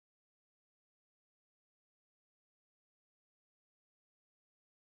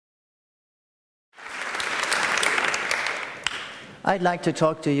I'd like to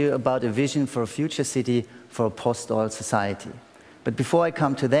talk to you about a vision for a future city for a post-oil society. But before I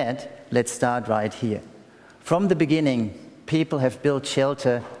come to that, let's start right here. From the beginning, people have built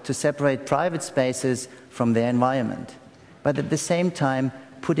shelter to separate private spaces from their environment. But at the same time,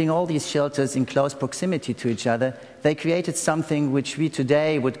 putting all these shelters in close proximity to each other, they created something which we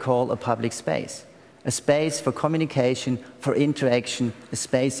today would call a public space. A space for communication, for interaction, a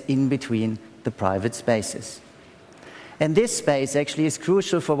space in between the private spaces. And this space actually is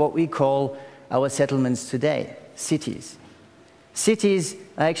crucial for what we call our settlements today, cities. Cities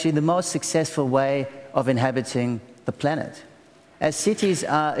are actually the most successful way of inhabiting the planet, as cities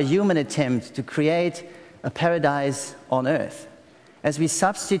are a human attempt to create a paradise on Earth, as we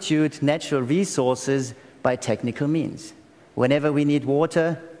substitute natural resources by technical means. Whenever we need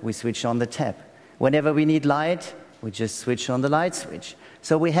water, we switch on the tap. Whenever we need light, we just switch on the light switch.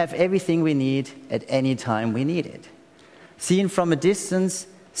 So we have everything we need at any time we need it. Seen from a distance,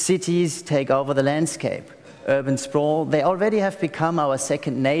 cities take over the landscape. Urban sprawl, they already have become our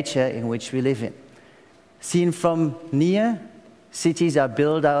second nature in which we live in. Seen from near, cities are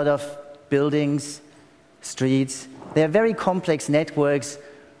built out of buildings, streets. They are very complex networks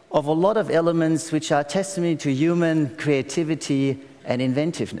of a lot of elements which are testimony to human creativity and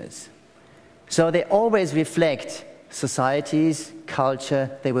inventiveness. So they always reflect societies,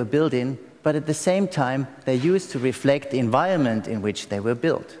 culture they were built in, but at the same time, they're used to reflect the environment in which they were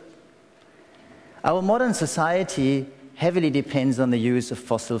built. Our modern society heavily depends on the use of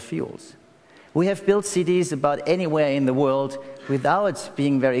fossil fuels. We have built cities about anywhere in the world without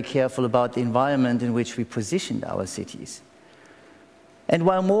being very careful about the environment in which we positioned our cities. And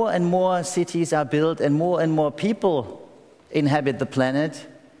while more and more cities are built and more people inhabit the planet,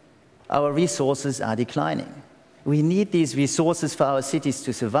 our resources are declining. We need these resources for our cities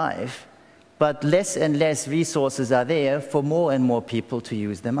to survive, but less and less resources are there for more and more people to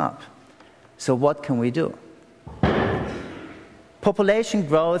use them up. So what can we do? Population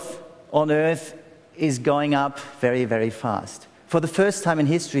growth on Earth is going up very, very fast. For the first time in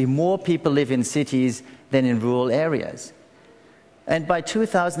history, more people live in cities than in rural areas. And by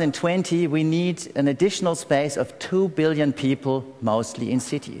 2020, we need an additional space of 2 billion people, mostly in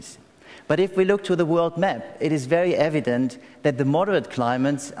cities. But if we look to the world map, it is very evident that the moderate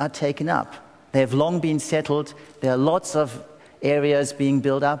climates are taken up. They have long been settled. There are lots of areas being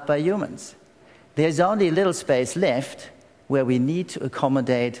built up by humans. There's only a little space left where we need to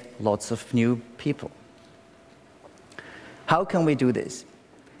accommodate lots of new people. How can we do this?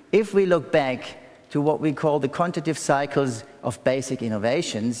 If we look back to what we call the quantitative cycles of basic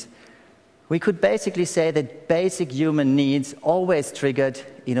innovations, we could basically say that basic human needs always triggered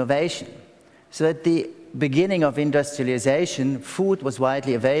innovation. So at the beginning of industrialization, food was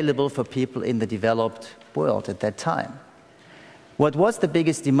widely available for people in the developed world at that time. What was the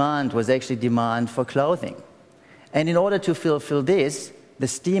biggest demand was actually demand for clothing. And in order to fulfill this, the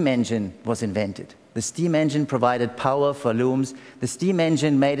steam engine was invented. The steam engine provided power for looms. The steam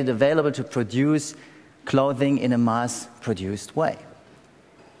engine made it available to produce clothing in a mass-produced way.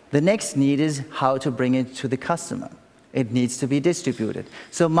 The next need is how to bring it to the customer. It needs to be distributed.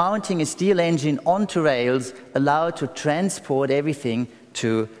 So mounting a steel engine onto rails allowed to transport everything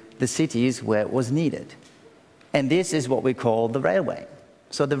to the cities where it was needed. And this is what we call the railway.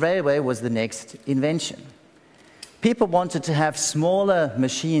 So the railway was the next invention. People wanted to have smaller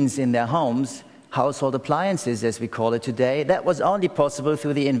machines in their homes, household appliances as we call it today. That was only possible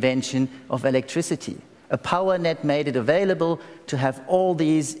through the invention of electricity. A power net made it available to have all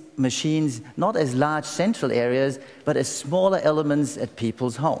these machines not as large central areas, but as smaller elements at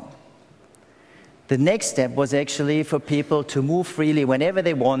people's home. The next step was actually for people to move freely whenever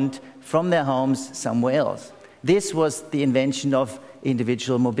they want from their homes somewhere else. This was the invention of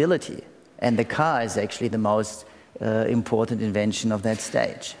individual mobility, and the car is actually the most important invention of that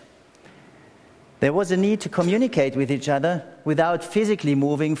stage. There was a need to communicate with each other without physically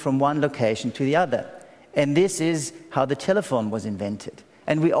moving from one location to the other. And this is how the telephone was invented.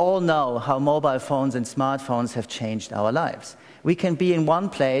 And we all know how mobile phones and smartphones have changed our lives. We can be in one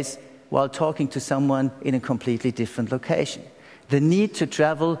place while talking to someone in a completely different location. The need to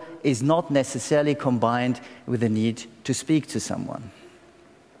travel is not necessarily combined with the need to speak to someone.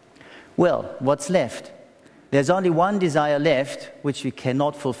 Well, what's left? There's only one desire left, which we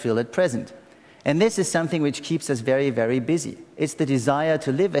cannot fulfill at present. And this is something which keeps us very, very busy. It's the desire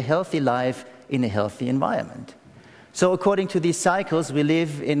to live a healthy life in a healthy environment. So according to these cycles, we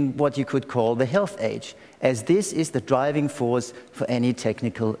live in what you could call the health age, as this is the driving force for any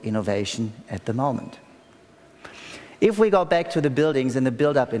technical innovation at the moment. If we go back to the buildings and the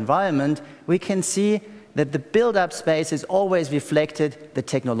built-up environment, we can see that the build-up spaces always reflected the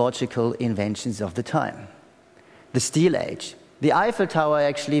technological inventions of the time. The Steel Age. The Eiffel Tower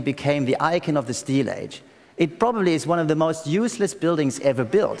actually became the icon of the Steel Age. It probably is one of the most useless buildings ever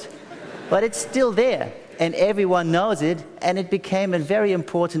built, but it's still there, and everyone knows it, and it became a very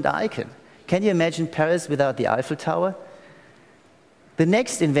important icon. Can you imagine Paris without the Eiffel Tower? The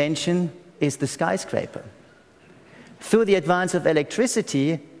next invention is the skyscraper. Through the advance of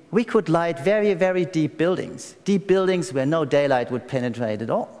electricity, we could light very, very deep buildings where no daylight would penetrate at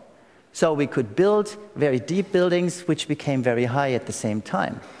all. So we could build very deep buildings which became very high at the same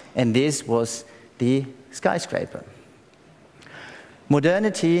time. And this was the skyscraper.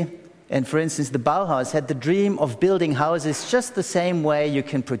 Modernity, and for instance the Bauhaus, had the dream of building houses just the same way you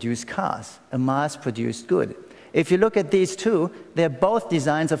can produce cars, a mass-produced good. If you look at these two, they're both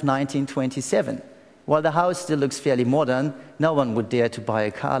designs of 1927. While the house still looks fairly modern, no one would dare to buy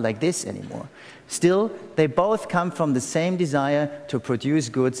a car like this anymore. Still, they both come from the same desire to produce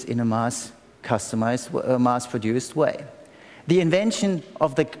goods in a mass-produced way. The invention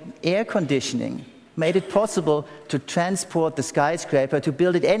of the air conditioning made it possible to transport the skyscraper, to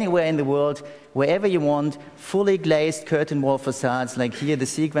build it anywhere in the world, wherever you want, fully glazed curtain wall facades, like here the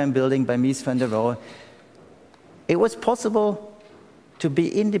Seagram building by Mies van der Rohe. It was possible to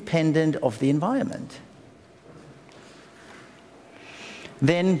be independent of the environment.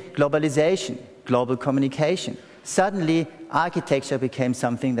 Then globalization, global communication. Suddenly, architecture became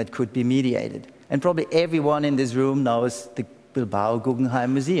something that could be mediated. And probably everyone in this room knows the Bilbao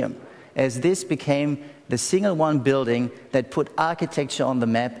Guggenheim Museum, as this became the single one building that put architecture on the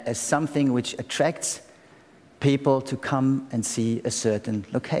map as something which attracts people to come and see a certain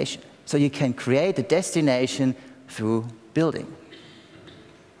location. So you can create a destination through building.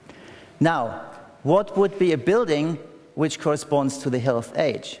 Now, what would be a building which corresponds to the health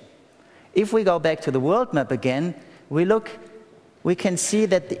age? If we go back to the world map again, we can see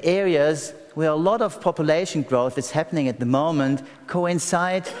that the areas where a lot of population growth is happening at the moment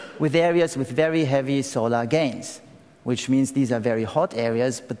coincide with areas with very heavy solar gains, which means these are very hot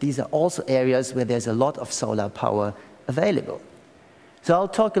areas, but these are also areas where there's a lot of solar power available. So I'll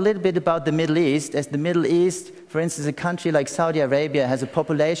talk a little bit about the Middle East, as the Middle East, for instance, a country like Saudi Arabia has a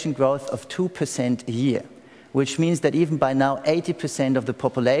population growth of 2% a year, which means that even by now 80% of the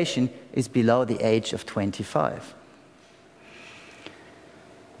population is below the age of 25.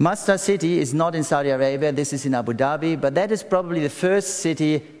 Masdar city is not in Saudi Arabia, this is in Abu Dhabi, but that is probably the first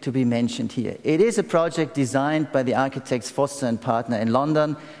city to be mentioned here. It is a project designed by the architects Foster and Partner in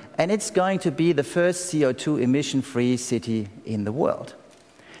London, and it's going to be the first CO2 emission-free city in the world.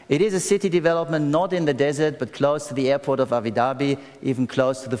 It is a city development not in the desert, but close to the airport of Abu Dhabi, even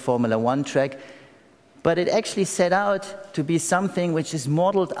close to the Formula One track. But it actually set out to be something which is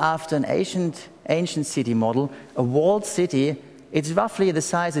modeled after an ancient city model, a walled city. The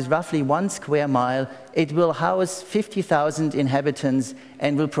size is roughly 1 square mile. It will house 50,000 inhabitants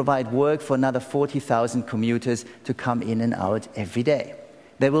and will provide work for another 40,000 commuters to come in and out every day.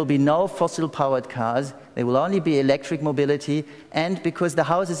 There will be no fossil-powered cars. There will only be electric mobility. And because the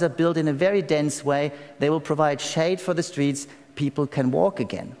houses are built in a very dense way, they will provide shade for the streets. People can walk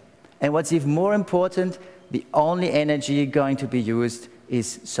again. And what's even more important, the only energy going to be used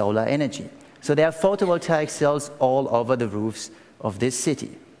is solar energy. So there are photovoltaic cells all over the roofs of this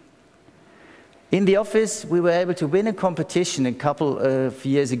city. In the office, we were able to win a competition a couple of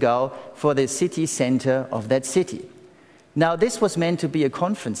years ago for the city center of that city. Now, this was meant to be a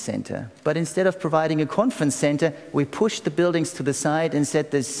conference center, but instead of providing a conference center, we pushed the buildings to the side and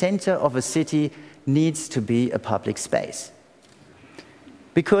said the center of a city needs to be a public space.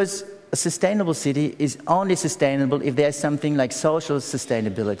 Because a sustainable city is only sustainable if there's something like social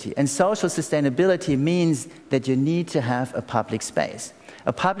sustainability. And social sustainability means that you need to have a public space.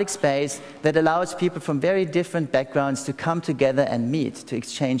 A public space that allows people from very different backgrounds to come together and meet, to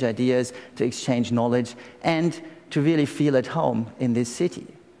exchange ideas, to exchange knowledge, and to really feel at home in this city.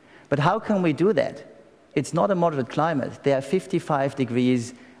 But how can we do that? It's not a moderate climate. There are 55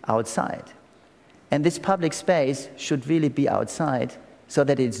 degrees outside. And this public space should really be outside, so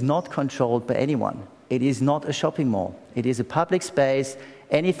that it's not controlled by anyone. It is not a shopping mall. It is a public space.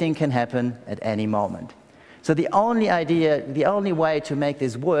 Anything can happen at any moment. So the only way to make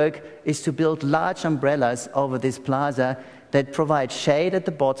this work is to build large umbrellas over this plaza that provide shade at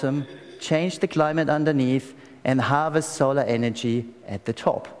the bottom, change the climate underneath, and harvest solar energy at the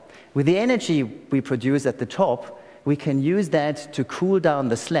top. With the energy we produce at the top, we can use that to cool down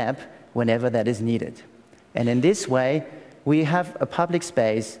the slab whenever that is needed. And in this way, we have a public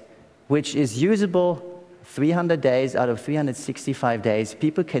space which is usable 300 days out of 365 days.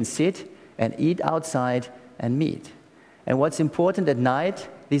 People can sit and eat outside and meet. And what's important at night,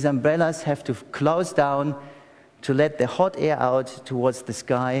 these umbrellas have to close down to let the hot air out towards the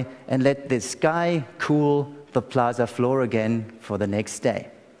sky and let the sky cool the plaza floor again for the next day.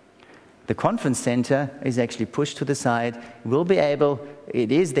 The conference center is actually pushed to the side. We'll be able,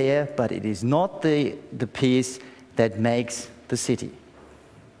 it is there, but it is not the piece that makes the city.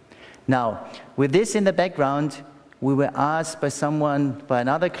 Now, with this in the background, we were asked by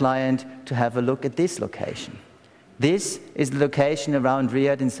another client to have a look at this location. This is the location around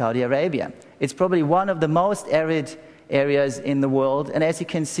Riyadh in Saudi Arabia. It's probably one of the most arid areas in the world, and as you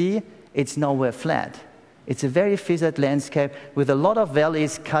can see, it's nowhere flat. It's a very fissured landscape with a lot of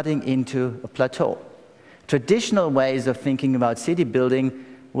valleys cutting into a plateau. Traditional ways of thinking about city building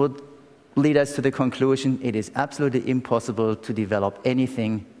would lead us to the conclusion it is absolutely impossible to develop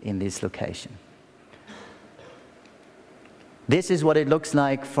anything in this location. This is what it looks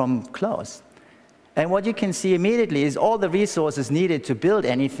like from close. And what you can see immediately is all the resources needed to build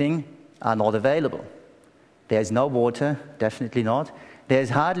anything are not available. There's no water, definitely not. There's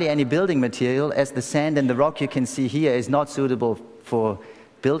hardly any building material, as the sand and the rock you can see here is not suitable for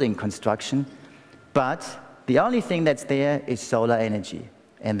building construction. But the only thing that's there is solar energy,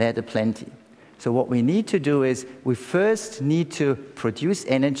 and that aplenty. So what we need to do is we first need to produce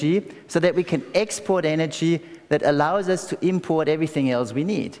energy so that we can export energy that allows us to import everything else we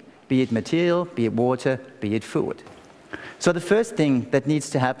need, be it material, be it water, be it food. So the first thing that needs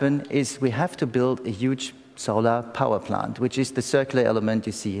to happen is we have to build a huge solar power plant, which is the circular element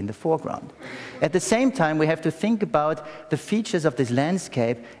you see in the foreground. At the same time, we have to think about the features of this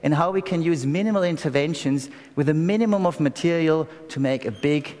landscape and how we can use minimal interventions with a minimum of material to make a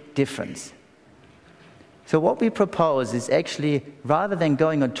big difference. So what we propose is actually, rather than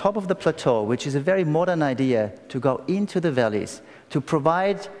going on top of the plateau, which is a very modern idea, to go into the valleys, to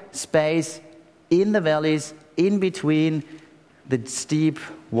provide space in the valleys, in between the steep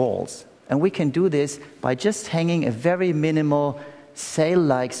walls. And we can do this by just hanging a very minimal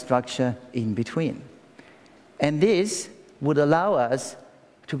sail-like structure in between. And this would allow us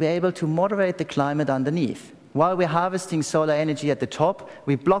to be able to moderate the climate underneath. While we're harvesting solar energy at the top,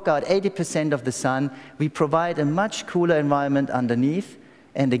 we block out 80% of the sun, we provide a much cooler environment underneath,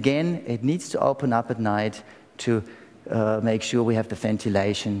 and again, it needs to open up at night to make sure we have the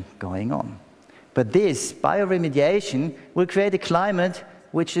ventilation going on. But this bioremediation will create a climate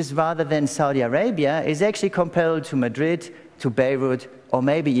which is, rather than Saudi Arabia, is actually comparable to Madrid, to Beirut, or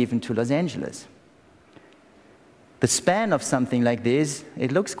maybe even to Los Angeles. The span of something like this,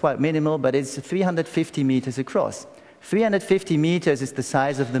 it looks quite minimal, but it's 350 meters across. 350 meters is the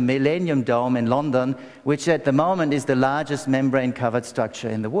size of the Millennium Dome in London, which at the moment is the largest membrane-covered structure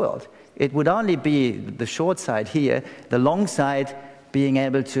in the world. It would only be the short side here, the long side being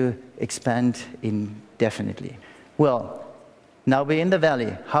able to expand indefinitely. Well, now we're in the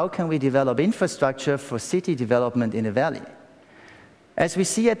valley. How can we develop infrastructure for city development in a valley? As we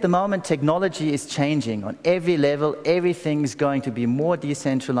see at the moment, technology is changing on every level. Everything is going to be more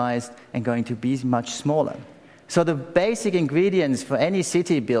decentralized and going to be much smaller. So the basic ingredients for any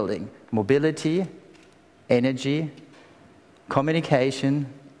city building, mobility, energy, communication,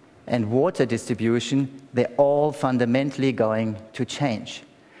 and water distribution, they're all fundamentally going to change.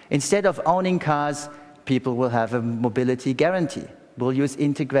 Instead of owning cars, people will have a mobility guarantee. We'll use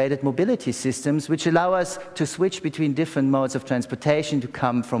integrated mobility systems which allow us to switch between different modes of transportation to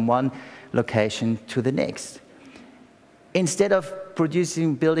come from one location to the next. Instead of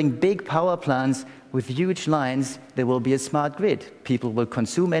building big power plants with huge lines, there will be a smart grid. People will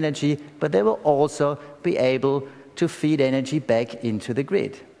consume energy, but they will also be able to feed energy back into the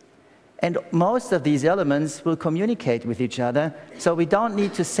grid. And most of these elements will communicate with each other, so we don't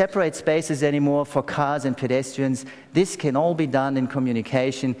need to separate spaces anymore for cars and pedestrians. This can all be done in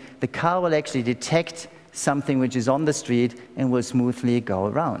communication. The car will actually detect something which is on the street and will smoothly go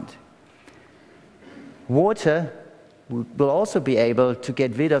around. Water will also be able to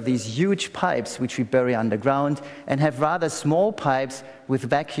get rid of these huge pipes which we bury underground and have rather small pipes with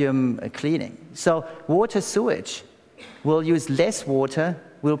vacuum cleaning. So water sewage will use less water,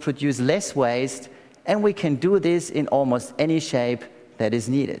 will produce less waste, and we can do this in almost any shape that is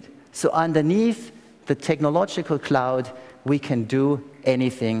needed. So underneath the technological cloud, we can do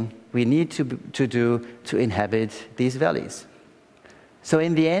anything we need to do to inhabit these valleys. So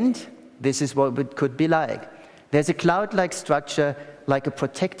in the end, this is what it could be like. There's a cloud-like structure, like a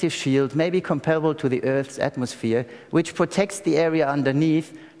protective shield, maybe comparable to the Earth's atmosphere, which protects the area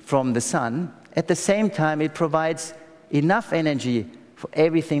underneath from the sun. At the same time, it provides enough energy for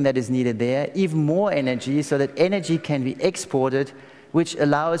everything that is needed there, even more energy, so that energy can be exported which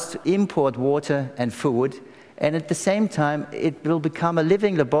allows to import water and food, and at the same time it will become a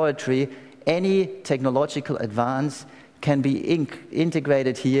living laboratory. Any technological advance can be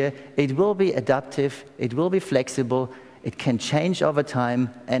integrated here. It will be adaptive, it will be flexible, it can change over time,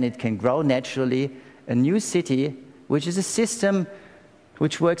 and it can grow naturally. A new city, which is a system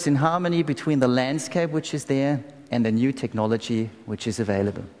which works in harmony between the landscape which is there and the new technology which is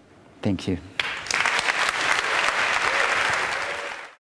available. Thank you.